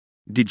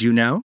Did you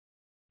know?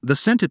 The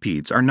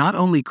centipedes are not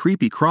only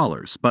creepy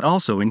crawlers but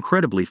also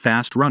incredibly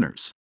fast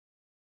runners.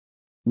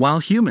 While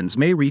humans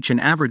may reach an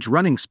average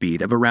running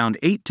speed of around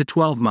 8 to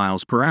 12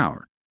 miles per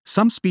hour,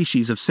 some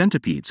species of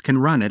centipedes can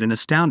run at an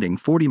astounding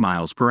 40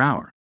 miles per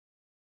hour.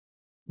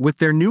 With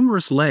their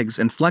numerous legs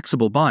and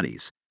flexible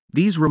bodies,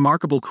 these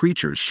remarkable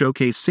creatures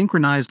showcase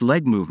synchronized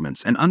leg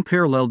movements and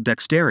unparalleled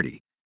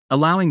dexterity,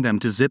 allowing them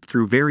to zip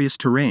through various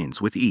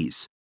terrains with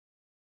ease.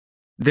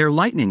 Their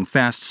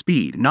lightning-fast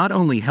speed not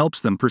only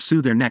helps them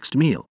pursue their next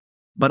meal,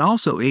 but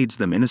also aids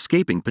them in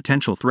escaping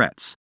potential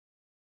threats.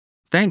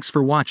 Thanks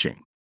for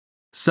watching.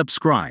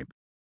 Subscribe.